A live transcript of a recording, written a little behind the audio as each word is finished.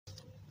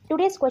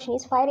Today's question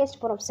is 5 raised to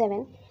the power of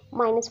 7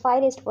 minus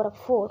 5 raised to the power of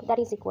 4, that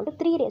is equal to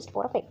 3 raised to the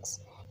power of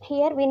x.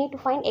 Here we need to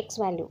find x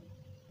value.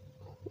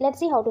 Let's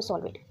see how to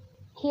solve it.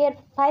 Here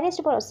 5 raised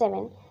to the power of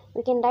 7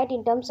 we can write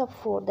in terms of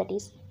 4, that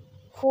is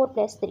 4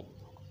 plus 3,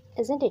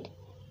 isn't it?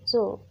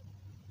 So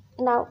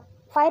now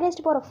 5 raised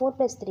to the power of 4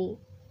 plus 3,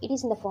 it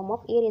is in the form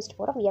of a raised to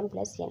the power of m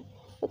plus n.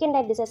 We can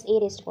write this as a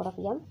raised to the power of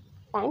m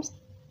times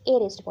a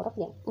raised to the power of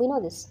n. We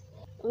know this.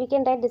 We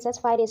can write this as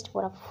 5 raised to the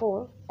power of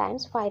 4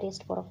 times 5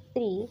 raised to the power of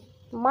 3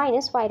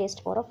 minus 5 raised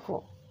to the power of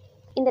 4.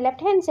 In the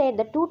left hand side,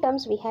 the two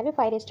terms we have a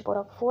 5 raised to the power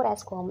of 4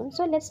 as common.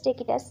 So let's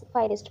take it as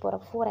 5 raised to the power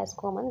of 4 as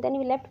common. Then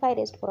we left 5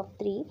 raised to the power of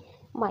 3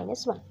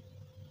 minus 1.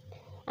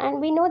 And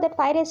we know that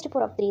 5 raised to the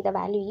power of 3, the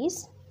value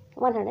is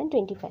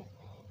 125.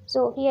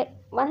 So here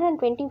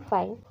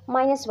 125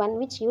 minus 1,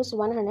 which gives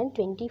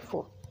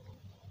 124.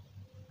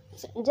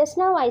 So just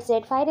now I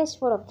said 5 raised to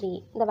the power of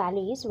 3, the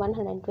value is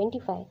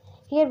 125.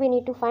 Here we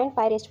need to find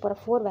 5 raised to the power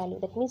of 4 value.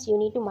 That means you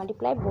need to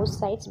multiply both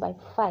sides by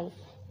 5.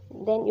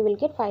 Then you will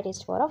get 5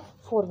 raised to the power of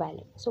 4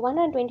 value. So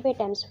 125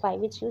 times 5,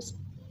 which gives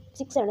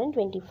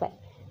 625.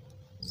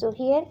 So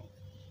here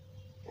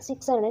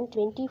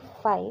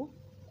 625.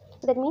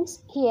 So that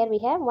means here we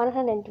have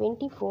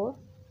 124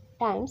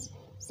 times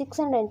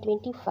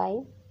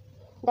 625,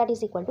 that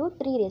is equal to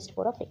 3 raised to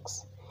the power of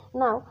x.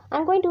 Now I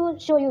am going to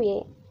show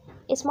you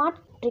a smart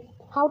trick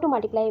how to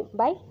multiply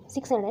by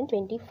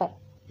 625.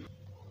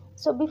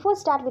 So before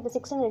start with the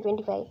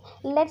 625,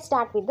 let's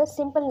start with the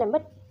simple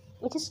number,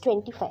 which is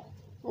 25.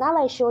 Now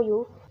I show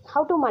you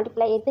how to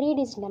multiply a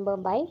 3-digit number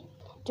by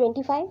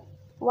 25,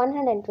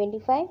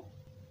 125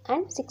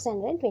 and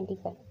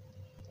 625.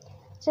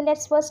 So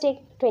let's first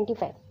take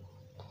 25.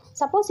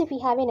 Suppose if you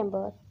have a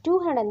number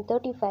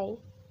 235,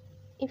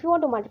 if you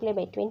want to multiply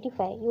by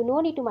 25, you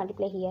no need to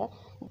multiply here.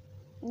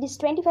 This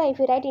 25, if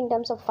you write in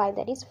terms of 5,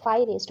 that is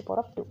 5 raised to the power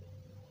of 2,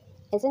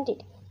 isn't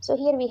it? So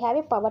here we have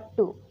a power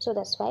 2. So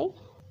that's why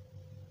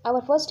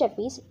our first step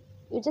is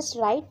you just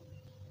write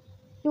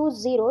 2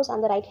 zeros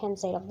on the right hand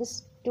side of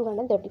this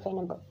 235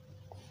 number.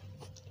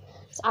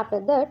 So after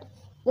that,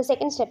 the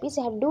second step is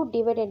you have to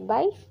divide it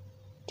by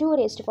 2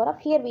 raised to the power of,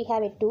 here we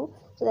have a 2.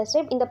 So that's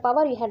why in the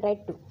power you had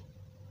write 2.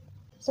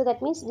 So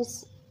that means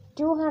this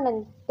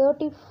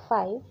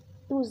 235,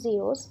 2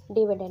 zeros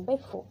divided by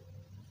 4.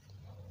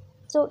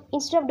 So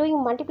instead of doing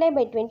multiply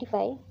by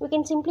 25, we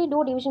can simply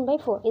do division by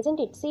 4, isn't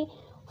it? See,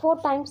 4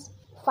 times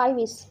 5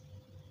 is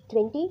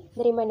 20,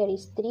 the remainder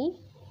is 3.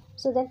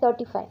 So then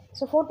 35.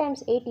 So 4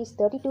 times 8 is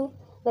 32,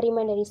 the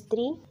remainder is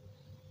 3.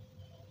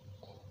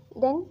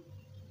 Then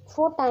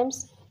 4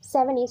 times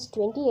 7 is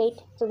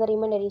 28, so the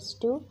remainder is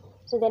 2.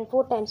 So then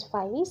 4 times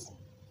 5 is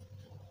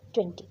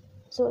 20.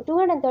 So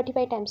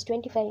 235 times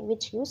 25,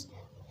 which gives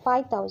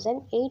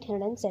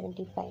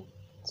 5875.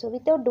 So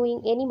without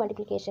doing any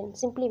multiplication,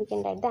 simply we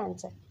can write the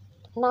answer.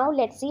 Now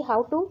let's see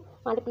how to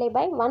multiply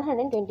by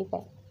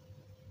 125.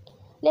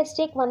 Let's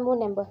take one more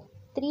number,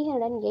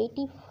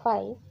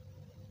 385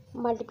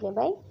 multiplied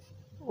by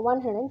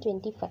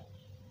 125.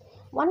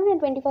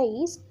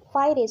 125 is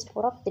 5 raised to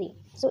the power of 3.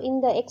 So in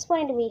the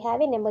exponent we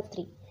have a number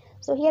 3.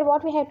 So here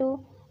what we have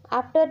to,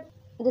 after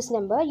this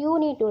number you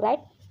need to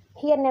write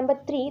here number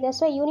 3.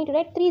 That's why you need to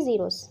write 3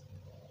 zeros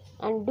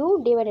and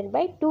do divided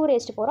by 2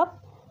 raised to the power of,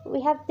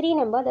 we have 3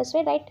 number, that's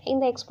why write in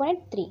the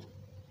exponent 3.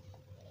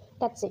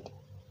 That's it.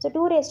 So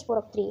 2 raised to the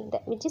power of 3,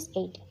 which is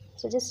 8.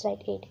 So just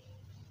write 8.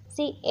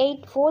 See,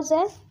 8 4s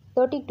are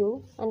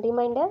 32 and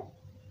remainder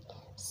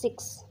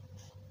 6.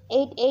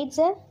 8 8s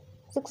are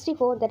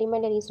 64, the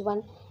remainder is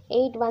 1.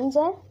 8 1s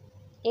are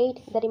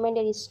 8, the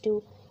remainder is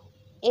 2.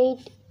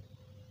 8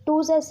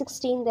 2s are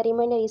 16, the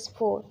remainder is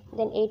 4.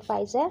 Then 8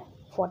 5s are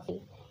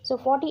 40. So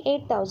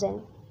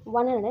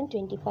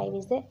 48,125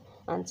 is the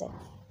answer.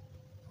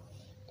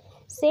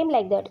 Same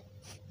like that.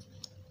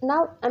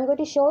 Now I am going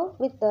to show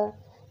with the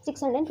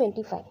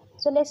 625.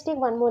 So let's take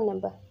one more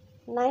number,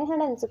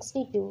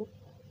 962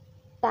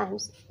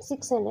 times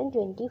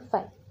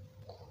 625.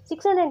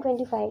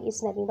 625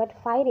 is nothing but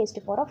 5 raised to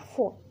the power of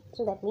 4.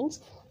 So that means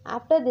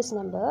after this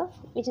number,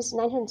 which is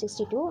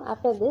 962,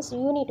 after this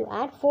you need to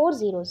add 4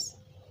 zeros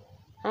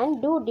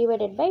and do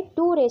divided by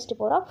 2 raised to the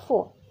power of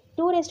 4.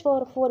 2 raised to the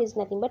power of 4 is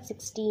nothing but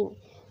 16.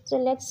 So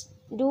let's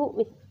do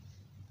with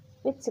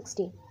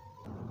 16.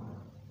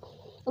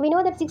 We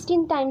know that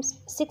 16 times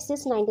 6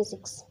 is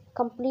 96.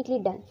 Completely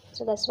done.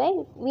 So that's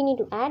why we need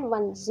to add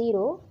 1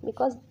 0,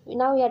 because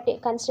now we are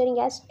considering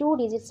as 2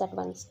 digits at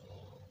once.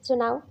 So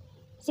now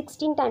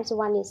 16 times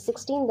 1 is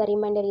 16, the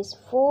remainder is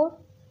 4.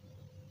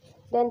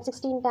 Then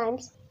 16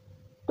 times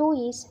 2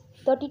 is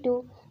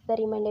 32, the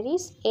remainder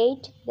is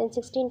 8. Then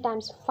 16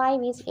 times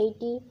 5 is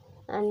 80,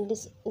 and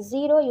this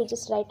 0 you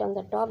just write on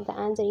the top. The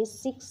answer is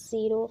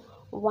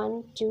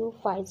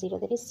 601250.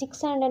 That is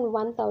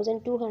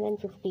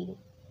 601,250.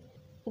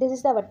 This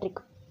is our trick.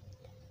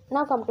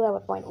 Now come to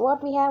our point.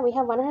 What we have? We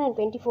have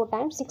 124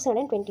 times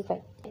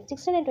 625.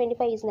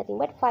 625 is nothing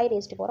but 5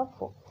 raised to the power of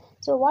 4.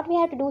 So what we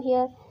have to do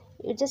here,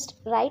 you just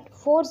write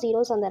 4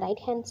 zeros on the right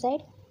hand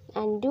side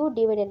and do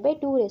divided by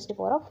 2 raised to the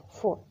power of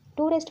 4.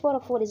 2 raised to the power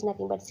of 4 is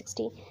nothing but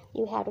 60.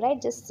 You have to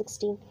write just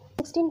 16.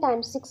 16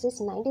 times 6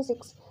 is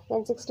 96.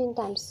 Then 16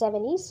 times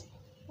 7 is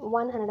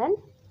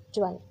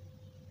 112.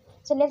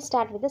 So let's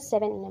start with the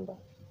 7 number,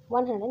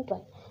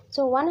 112.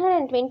 So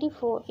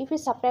 124, if you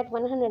subtract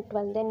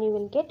 112, then you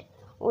will get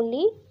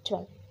only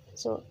 12.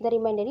 So the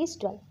remainder is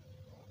 12.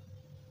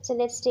 So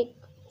let's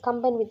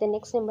combine with the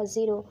next number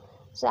 0.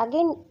 So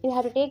again you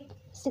have to take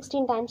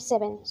 16 times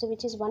 7, so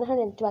which is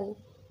 112.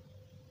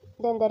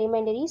 Then the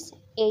remainder is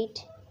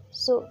 8.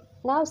 So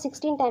now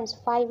 16 times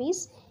 5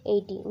 is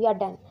 80. We are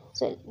done.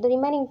 So the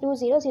remaining 2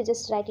 zeros, you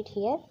just write it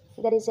here.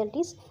 The result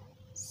is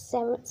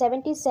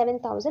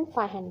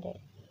 77,500.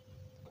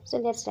 So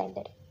let's write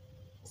that.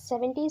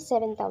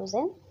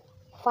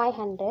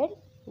 77,500,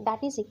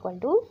 that is equal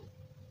to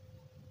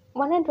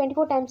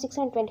 124 times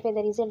 625.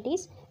 The result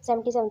is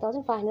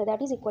 77,500.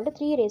 That is equal to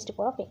 3 raised to the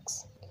power of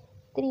x.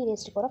 3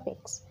 raised to the power of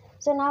x.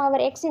 So now our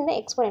x in the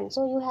exponent.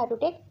 So you have to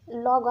take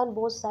log on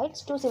both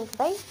sides to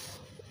simplify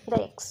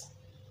the x.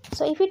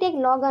 So if you take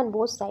log on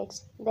both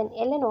sides, then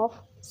ln of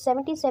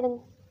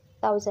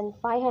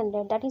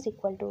 77,500, that is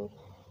equal to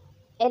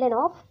ln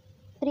of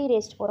 3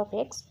 raised to the power of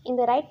x. In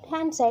the right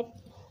hand side,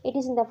 it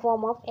is in the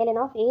form of ln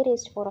of a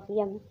raised to the power of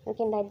m. We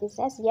can write this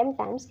as m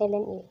times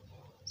ln a.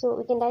 So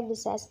we can write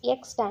this as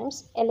x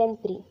times ln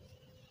 3.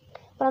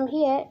 From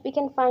here, we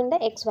can find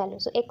the x value.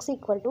 So x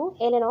equal to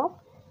ln of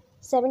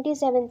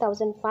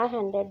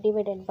 77,500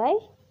 divided by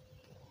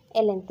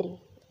ln 3.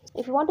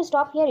 If you want to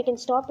stop here, you can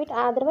stop it.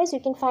 Otherwise, you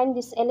can find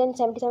this ln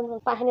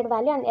 77,500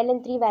 value and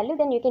ln 3 value,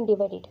 then you can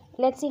divide it.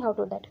 Let's see how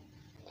to do that.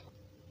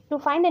 To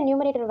find the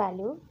numerator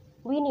value,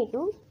 we need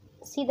to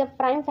see the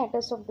prime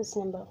factors of this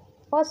number.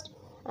 First,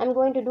 I am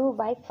going to do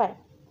by 5.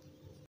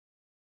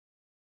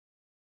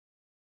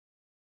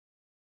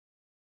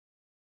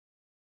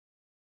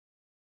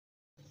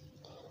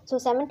 So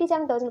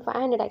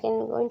 77,500, I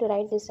can going to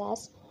write this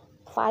as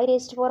 5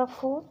 raised to the power of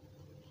 4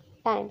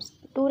 times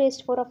 2 raised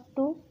to the power of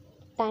 2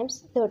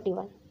 times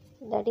 31.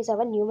 That is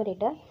our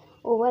numerator.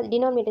 Over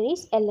denominator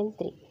is ln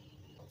 3.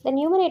 The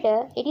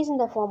numerator, it is in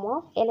the form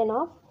of ln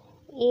of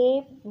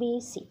a, b,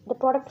 c, the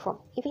product form.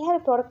 If we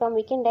have a product form,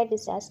 we can write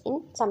this as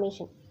in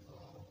summation.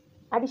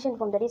 Addition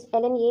form, that is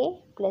ln a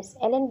plus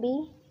ln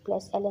b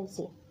plus ln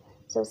c.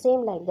 So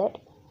same like that.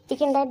 We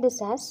can write this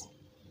as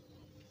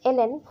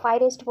ln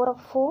 5 raised to the power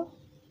of 4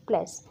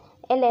 plus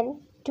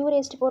ln 2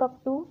 raised to the power of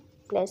 2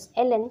 plus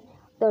ln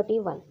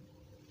 31.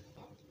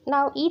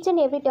 Now each and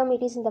every term,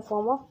 it is in the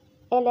form of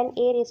ln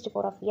a raised to the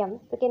power of m.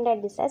 We can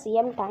write this as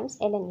m times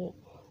ln a.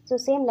 So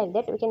same like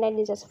that, we can write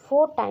this as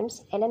 4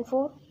 times ln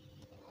 4.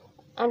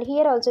 And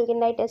here also we can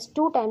write as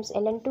 2 times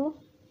ln 2.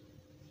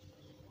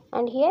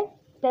 And here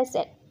plus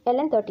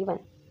ln 31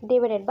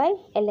 divided by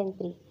ln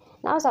 3.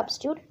 Now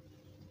substitute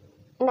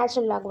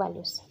natural log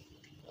values.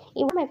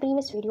 In my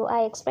previous video,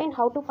 I explained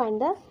how to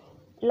find the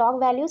log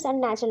values and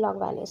natural log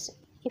values.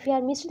 If you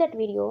have missed that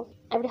video,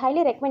 I would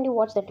highly recommend you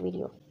watch that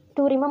video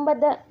to remember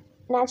the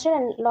natural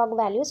and log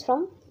values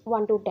from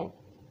 1 to 10.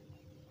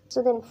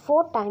 So then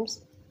 4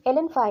 times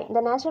ln 5,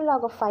 the natural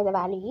log of 5, the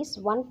value is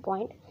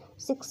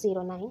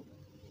 1.609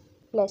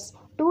 plus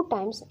 2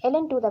 times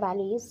ln 2, the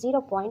value is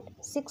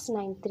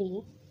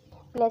 0.693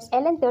 plus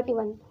ln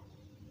 31,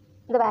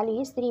 the value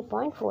is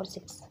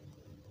 3.46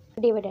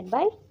 divided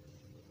by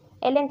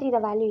ln 3, the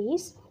value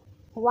is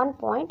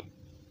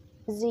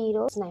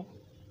 1.09.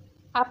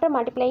 After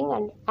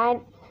multiplying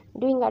and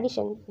doing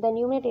addition, the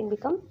numerator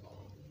become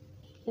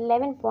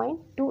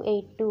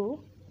 11.282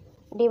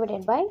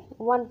 divided by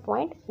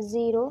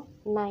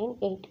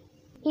 1.098.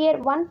 Here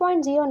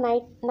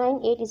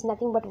 1.098 is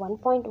nothing but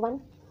 1.1.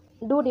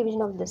 Do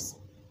division of this.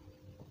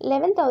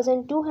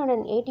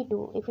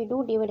 11,282, if we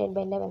do divided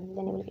by 11,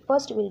 then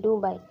first we will do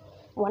by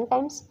 1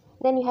 times.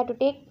 Then you have to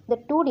take the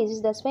 2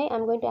 digits, that's why I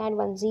am going to add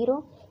 1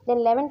 0. Then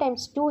 11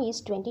 times 2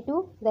 is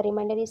 22, the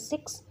remainder is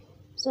 6.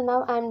 So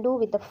now I am do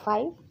with the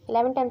 5.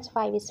 11 times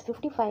 5 is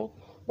 55.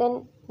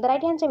 Then the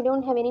right hand side we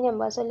don't have any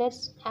number, so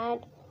let's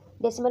add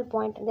decimal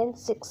point, then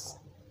 6,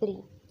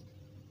 3.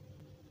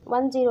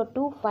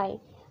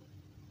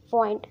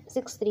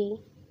 1025.63.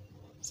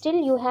 Still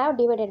you have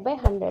divided by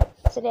 100.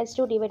 So let's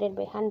do divided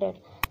by 100.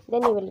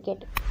 Then you will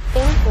get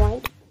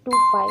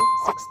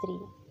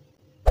 10.2563.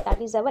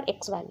 That is our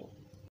x value.